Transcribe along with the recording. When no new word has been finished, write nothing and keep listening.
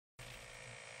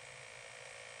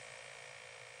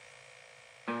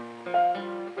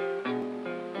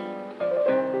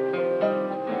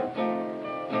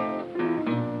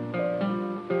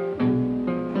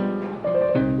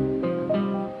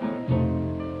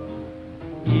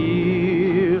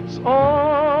It's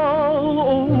all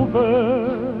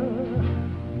over,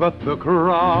 but the cry.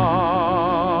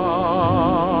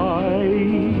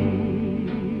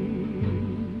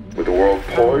 With the world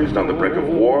poised on the brink of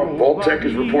war, Vault-Tec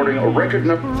is reporting a record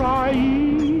number.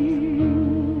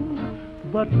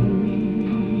 But we.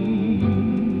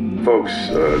 Folks,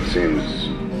 it seems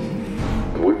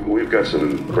we've got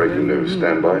some breaking news.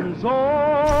 Stand by. It's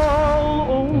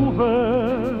all over.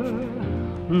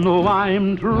 No,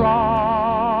 I'm trying.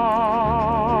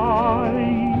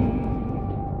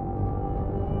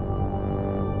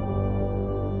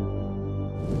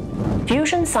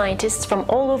 Fusion scientists from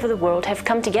all over the world have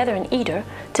come together in ITER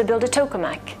to build a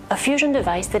tokamak, a fusion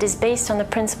device that is based on the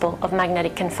principle of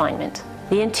magnetic confinement.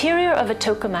 The interior of a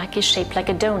tokamak is shaped like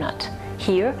a donut.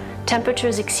 Here,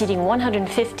 temperatures exceeding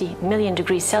 150 million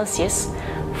degrees Celsius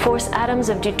force atoms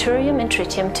of deuterium and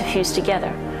tritium to fuse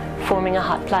together, forming a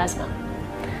hot plasma.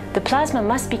 The plasma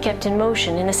must be kept in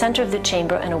motion in the center of the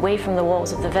chamber and away from the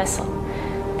walls of the vessel.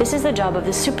 This is the job of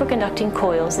the superconducting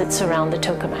coils that surround the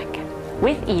tokamak.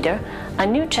 With ITER, a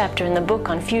new chapter in the book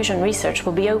on fusion research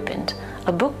will be opened,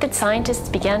 a book that scientists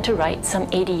began to write some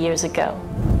 80 years ago.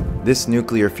 This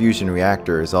nuclear fusion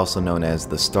reactor is also known as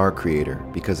the star creator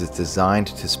because it's designed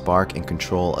to spark and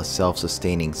control a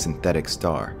self-sustaining synthetic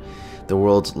star. The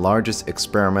world's largest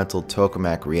experimental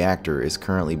tokamak reactor is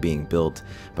currently being built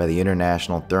by the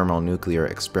International Thermonuclear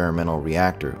Experimental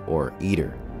Reactor, or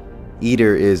ITER.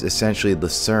 ITER is essentially the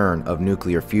CERN of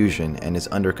nuclear fusion and is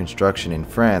under construction in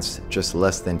France, just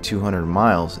less than 200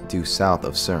 miles due south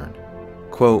of CERN.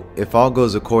 Quote, "If all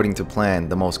goes according to plan,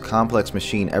 the most complex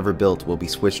machine ever built will be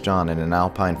switched on in an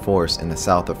alpine forest in the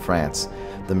south of France.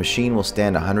 The machine will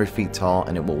stand 100 feet tall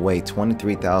and it will weigh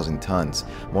 23,000 tons,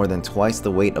 more than twice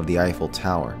the weight of the Eiffel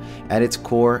Tower. At its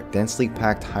core, densely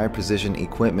packed high-precision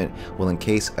equipment will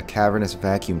encase a cavernous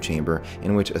vacuum chamber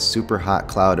in which a super hot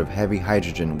cloud of heavy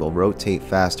hydrogen will rotate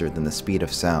faster than the speed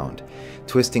of sound,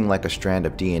 twisting like a strand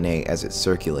of DNA as it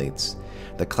circulates.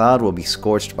 The cloud will be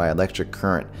scorched by electric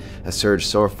current, a surge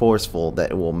so forceful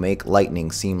that it will make lightning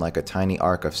seem like a tiny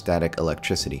arc of static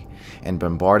electricity, and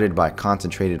bombarded by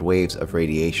concentrated waves of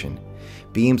radiation.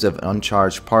 Beams of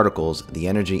uncharged particles, the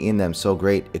energy in them so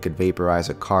great it could vaporize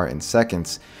a car in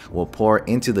seconds, will pour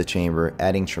into the chamber,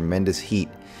 adding tremendous heat.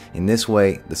 In this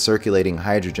way, the circulating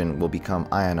hydrogen will become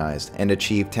ionized and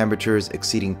achieve temperatures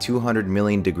exceeding 200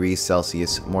 million degrees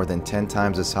Celsius, more than 10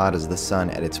 times as hot as the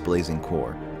sun at its blazing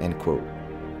core." End quote.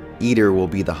 ITER will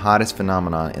be the hottest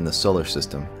phenomenon in the solar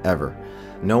system ever.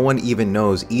 No one even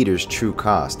knows ITER's true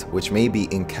cost, which may be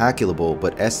incalculable,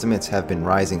 but estimates have been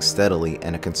rising steadily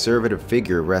and a conservative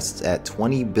figure rests at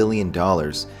 $20 billion,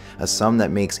 a sum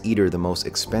that makes ITER the most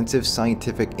expensive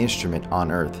scientific instrument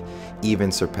on Earth,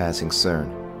 even surpassing CERN.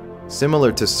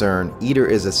 Similar to CERN, ITER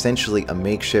is essentially a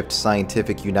makeshift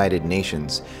scientific United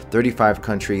Nations. 35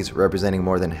 countries representing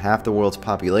more than half the world's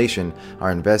population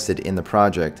are invested in the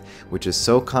project, which is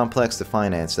so complex to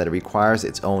finance that it requires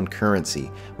its own currency,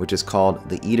 which is called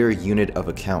the ITER Unit of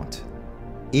Account.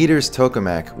 ITER's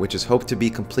tokamak, which is hoped to be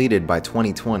completed by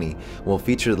 2020, will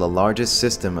feature the largest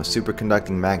system of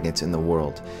superconducting magnets in the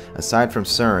world. Aside from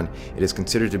CERN, it is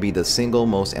considered to be the single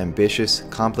most ambitious,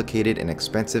 complicated, and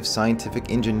expensive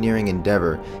scientific engineering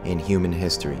endeavor in human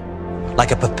history.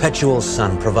 Like a perpetual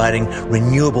sun providing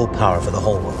renewable power for the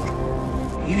whole world.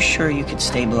 Are you sure you could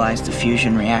stabilize the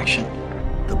fusion reaction?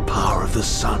 The power of the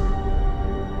sun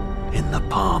in the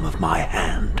palm of my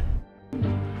hand.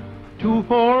 To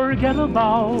forget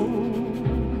about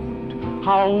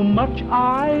how much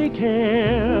I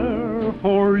care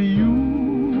for you.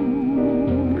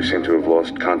 We seem to have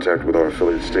lost contact with our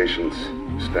affiliate stations.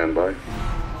 Stand by.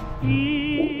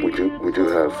 We do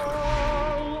have.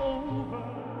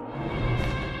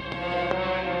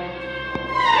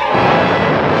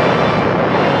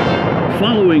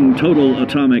 Following total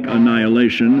atomic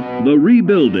annihilation, the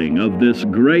rebuilding of this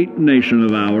great nation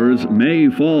of ours may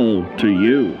fall to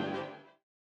you.